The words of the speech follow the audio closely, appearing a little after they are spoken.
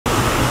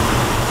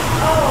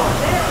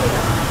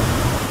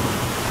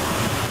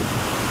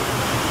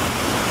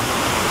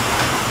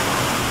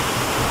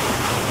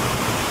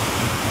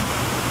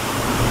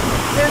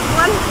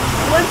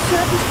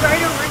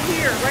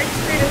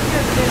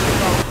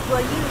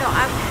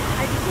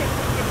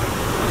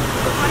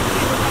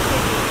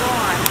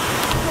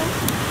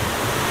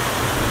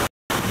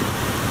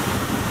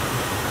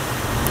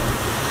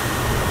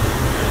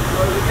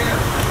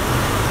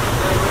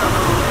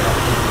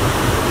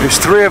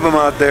There's 3 of them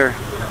out there.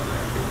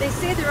 They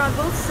say they're on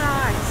both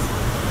sides.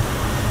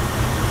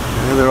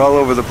 Yeah, they're all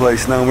over the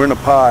place now. We're in a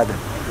pod.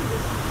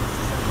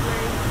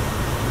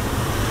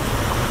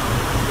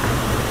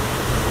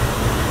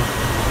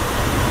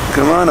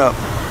 Come on up.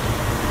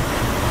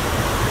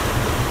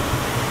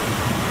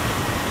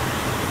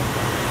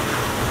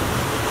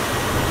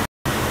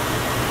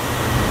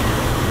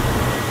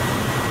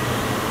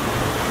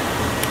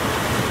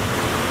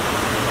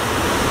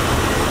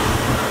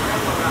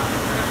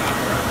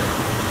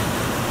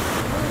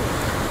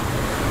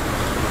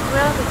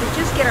 Well, we could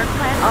just get our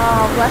plant.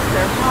 Oh, bless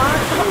their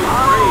heart.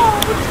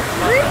 Oh, it's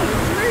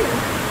free.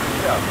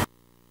 Yeah.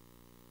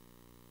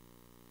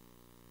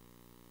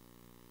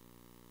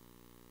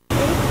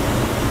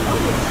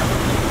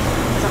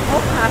 It's a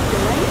whole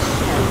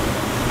population.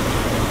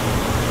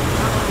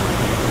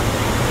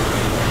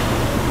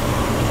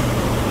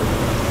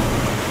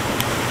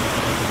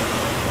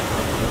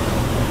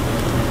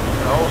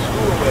 The whole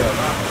school there,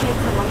 huh? Came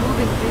from a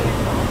moving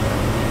vehicle.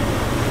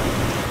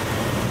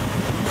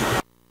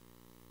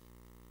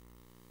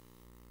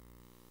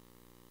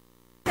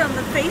 On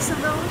the face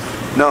of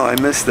those? No, I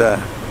missed that.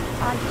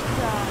 I just,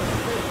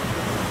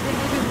 they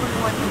maybe were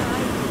one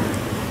kind.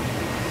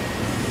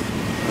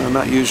 No,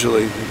 not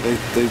usually.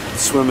 They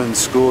swim in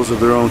schools of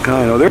their own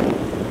kind. Oh, there.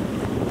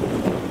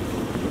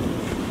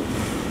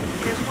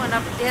 There's one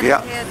up dead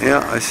ahead.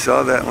 Yeah, I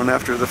saw that one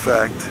after the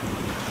fact.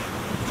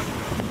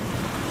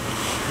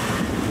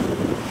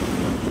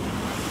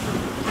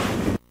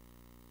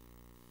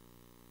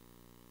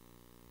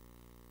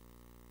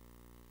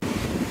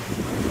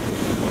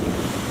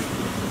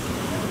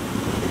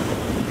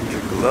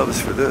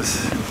 Gloves for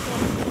this.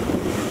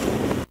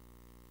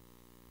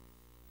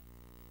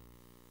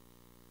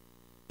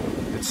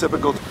 It's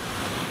typical.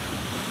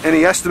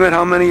 Any estimate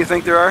how many you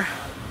think there are?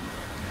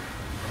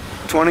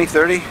 20,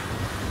 30?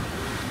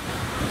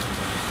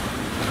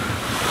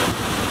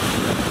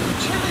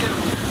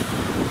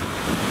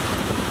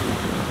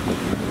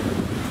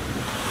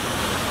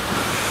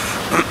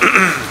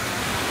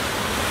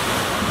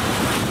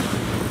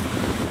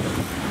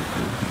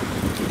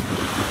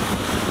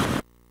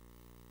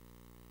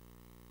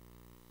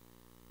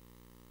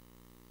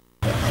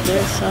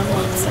 There's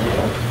someone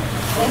there.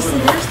 I see,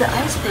 there's the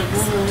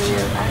icebergs.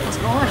 It's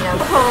going now.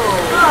 Oh.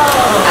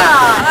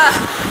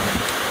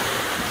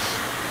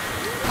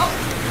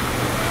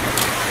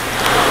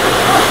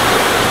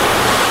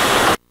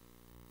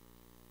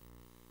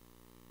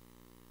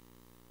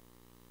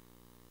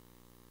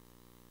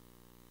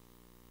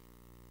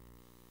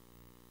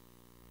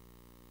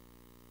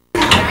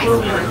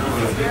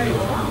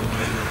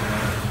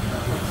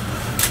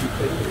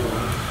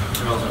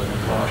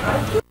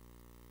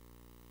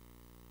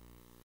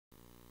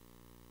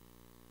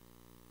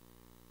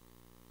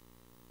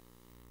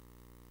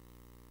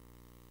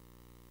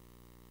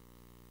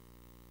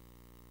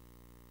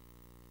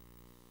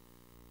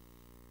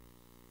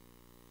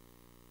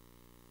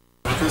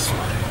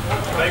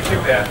 Thank you,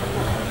 Pat.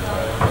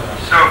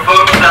 So,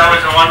 folks, that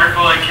was a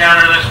wonderful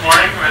encounter this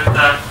morning with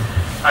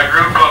a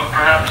group of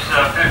perhaps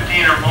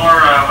 15 or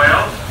more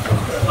whales.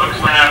 Looks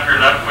like after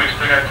 11, we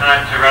still got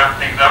time to wrap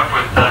things up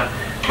with the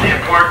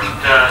important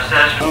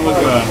session.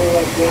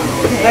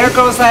 There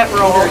goes that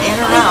roller in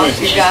and out,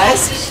 you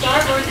guys.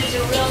 Starboard, there's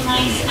a real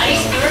nice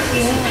iceberg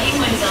with some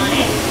penguins on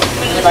it.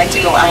 We'd like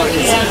to go out.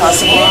 Is it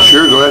possible?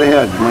 Sure, go right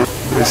ahead.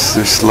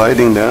 They're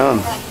sliding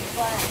down.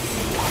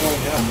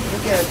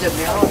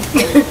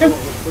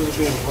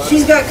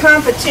 She's got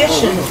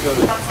competition.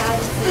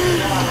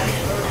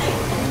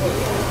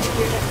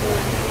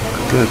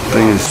 Good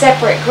thing is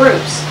separate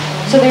groups.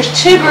 So there's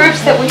 2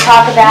 groups that we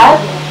talk about.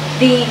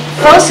 The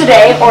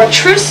Phocidae, or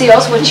true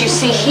seals, which you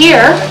see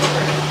here.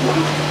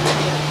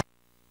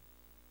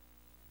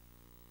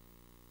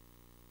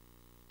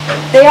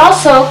 They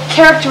also,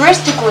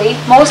 characteristically,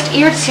 most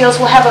eared seals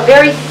will have a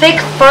very thick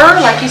fur,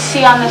 like you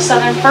see on the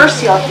southern fur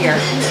seal here.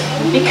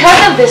 Because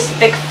of this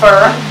thick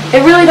fur,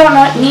 they really don't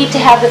need to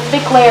have the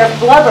thick layer of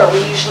blubber we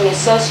usually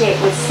associate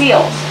with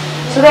seals.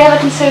 So they have a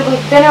considerably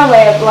thinner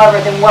layer of blubber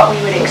than what we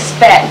would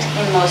expect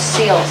in most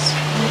seals.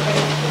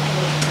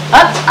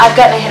 I've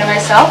gotten ahead of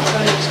myself.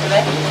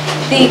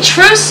 The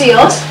true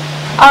seals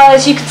are,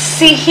 as you can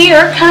see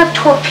here, kind of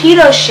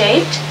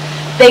torpedo-shaped.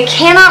 They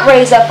cannot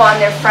raise up on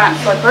their front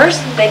flippers.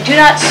 They do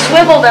not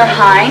swivel their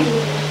hind.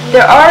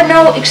 There are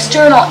no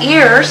external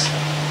ears.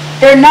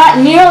 They're not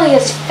nearly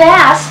as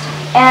fast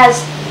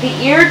as the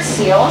eared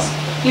seals.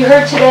 You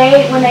heard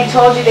today when they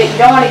told you that you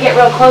don't want to get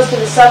real close to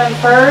the southern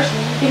firs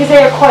because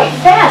they are quite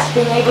fast,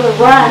 being able to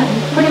run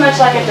pretty much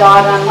like a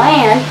dog on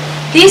land.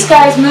 These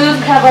guys move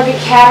kind of like a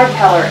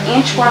caterpillar,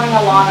 inchworming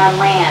along on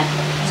land.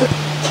 So,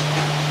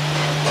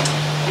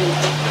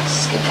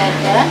 let's get that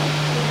done.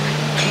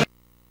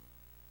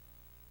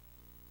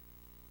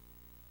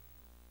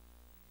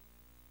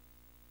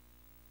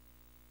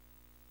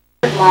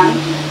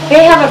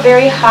 They have a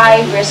very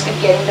high risk of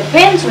getting the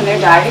bends when they're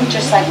diving,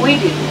 just like we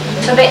do.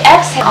 So they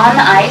exhale on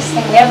the ice.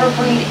 They never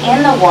breathe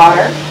in the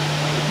water.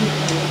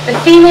 The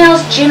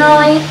females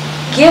generally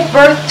give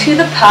birth to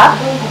the pup.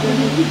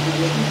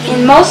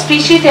 In most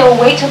species, they will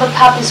wait till the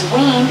pup is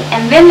weaned,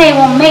 and then they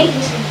will mate.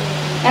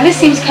 Now this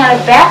seems kind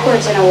of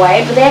backwards in a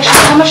way, but they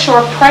actually come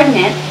ashore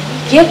pregnant,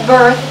 give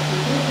birth,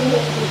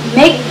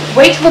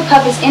 wait till the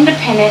pup is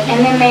independent,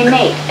 and then they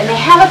mate. And they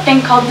have a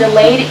thing called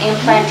delayed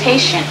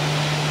implantation.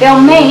 They'll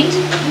mate,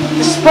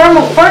 the sperm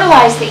will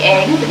fertilize the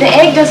egg, but the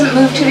egg doesn't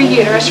move to the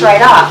uterus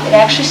right off. It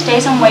actually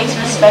stays and waits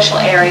in a special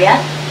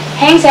area,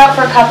 hangs out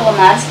for a couple of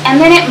months,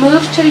 and then it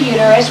moves to the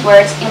uterus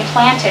where it's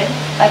implanted,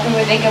 like we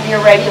would think of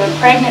your regular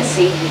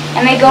pregnancy,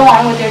 and they go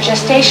on with their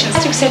gestation.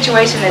 It's a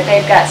situation that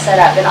they've got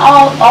set up, and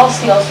all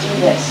seals do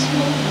this.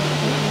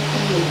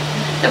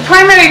 The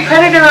primary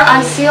predator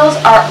on seals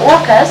are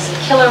orcas,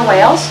 killer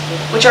whales,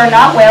 which are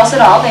not whales at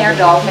all, they are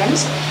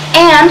dolphins,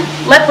 and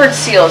leopard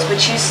seals,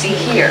 which you see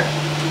here.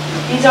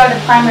 These are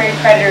the primary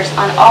predators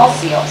on all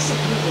seals.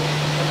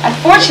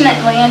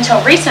 Unfortunately,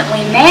 until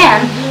recently,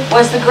 man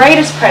was the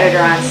greatest predator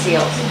on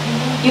seals.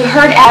 You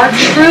heard our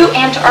true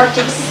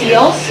Antarctic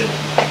seals.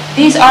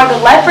 These are the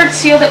leopard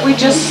seal that we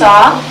just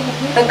saw,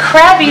 the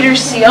crab-eater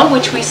seal,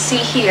 which we see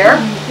here,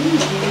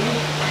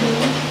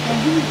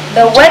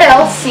 the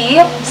Weddell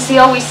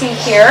seal we see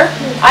here.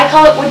 I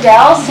call it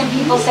Weddell, some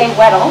people say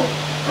Weddell.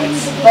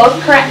 Both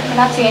correct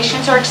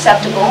pronunciations are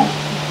acceptable.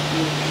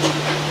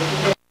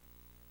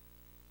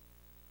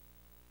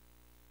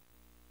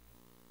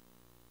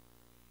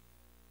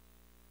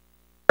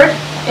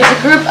 Is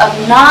a group of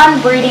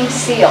non-breeding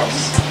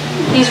seals.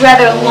 These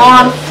rather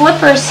long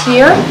flippers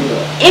here,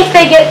 if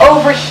they get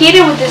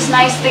overheated with this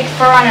nice thick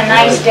fur on a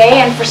nice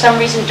day and for some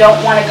reason don't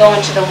want to go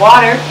into the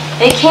water,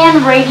 they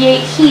can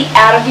radiate heat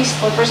out of these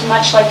flippers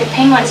much like the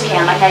penguins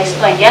can, like I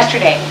explained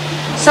yesterday.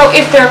 So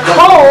if they're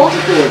cold,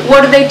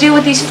 what do they do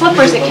with these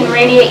flippers that can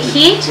radiate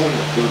heat?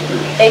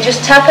 They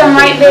just tuck them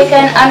right back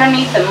in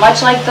underneath them,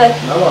 much like the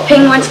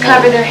penguins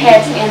cover their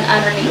heads in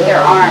underneath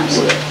their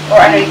arms, or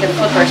underneath the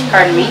flippers,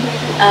 pardon me,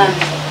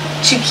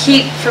 to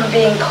keep from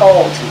being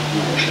cold.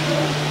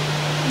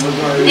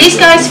 These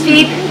guys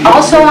feed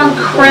also on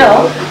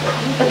krill,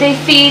 but they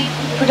feed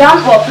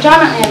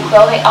predominantly on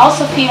krill. They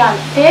also feed on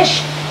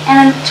fish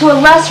and to a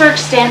lesser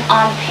extent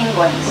on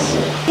penguins.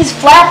 He's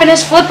flapping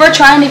his flipper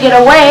trying to get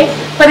away,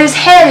 but his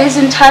head is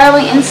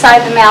entirely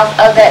inside the mouth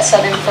of that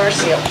southern fur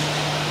seal.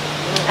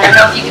 I don't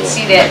know if you can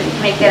see that,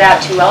 make that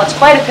out too well. It's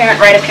quite apparent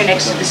right up here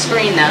next to the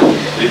screen though.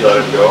 Did he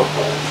let him go?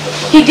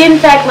 He did in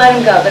fact let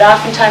him go, but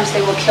oftentimes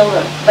they will kill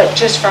them, but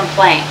just from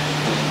playing.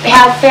 They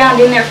have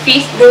found in their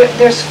feet,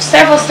 there's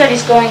several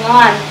studies going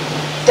on,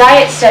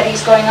 diet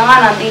studies going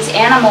on these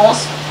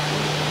animals.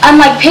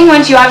 Unlike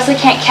penguins, you obviously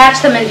can't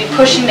catch them and be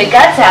pushing the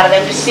guts out of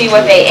them to see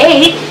what they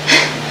ate.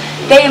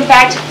 They in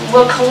fact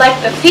will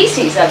collect the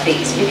feces of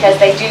these because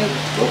they do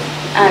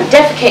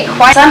defecate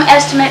quite. Some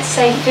estimates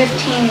say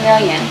 15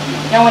 million.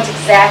 No one's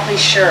exactly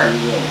sure.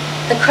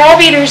 The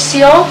crab-eater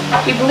seal,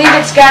 we believe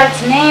it's got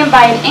its name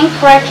by an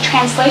incorrect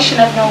translation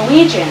of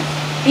Norwegian.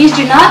 These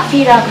do not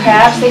feed on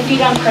crabs, they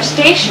feed on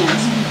crustaceans.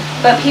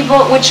 But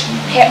which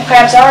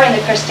crabs are in the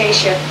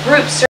crustacea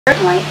group,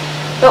 certainly.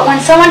 But when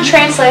someone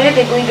translated,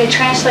 they believe they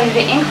translated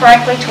it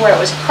incorrectly to where it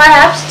was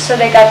crabs, so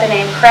they got the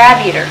name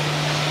crab-eater.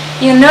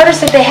 You'll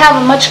notice that they have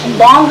a much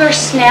longer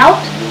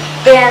snout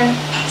than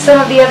some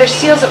of the other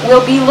seals that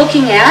we'll be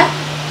looking at.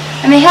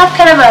 And they have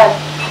kind of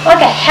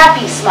like a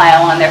happy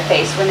smile on their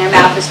face when their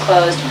mouth is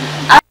closed.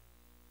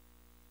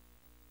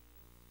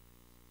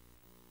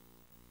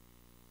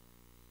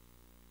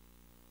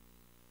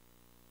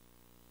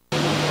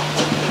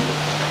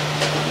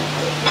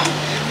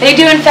 They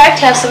do in fact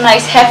have some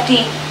nice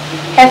hefty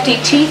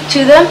teeth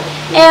to them,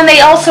 and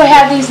they also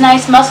have these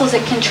nice muscles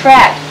that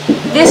contract.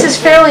 This is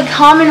fairly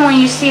common when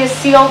you see a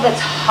seal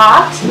that's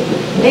hot.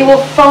 They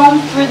will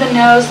foam through the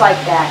nose like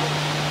that.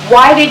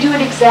 Why they do it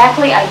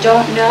exactly, I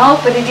don't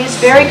know, but it is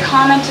very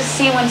common to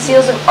see when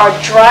seals are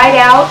dried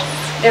out,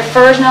 their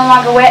fur is no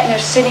longer wet, and they're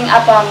sitting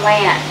up on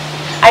land.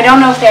 I don't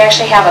know if they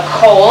actually have a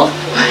cold,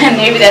 and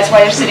maybe that's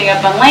why they're sitting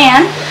up on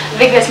land. I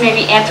think that's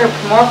maybe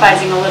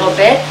anthropomorphizing a little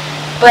bit,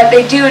 but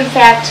they do in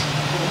fact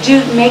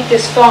make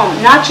this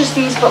foam. Not just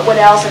these, but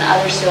Weddells and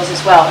other seals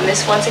as well. And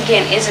this, once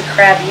again, is a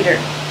crab eater.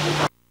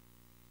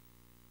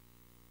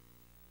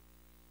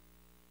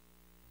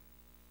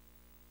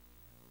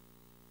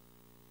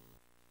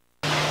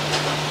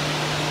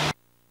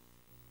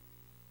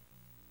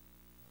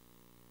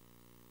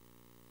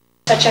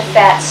 Such a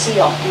fat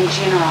seal in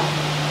general.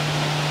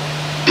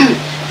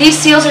 These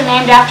seals are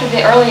named after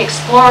the early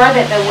explorer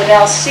that the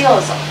Weddell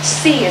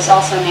Sea is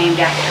also named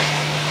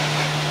after.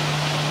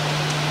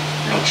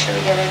 Make sure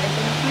we get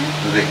everything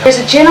here. There's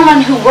a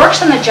gentleman who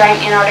works on the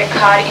giant Antarctic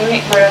cod in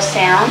McMurdo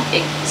Sound.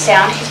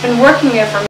 He's been working there for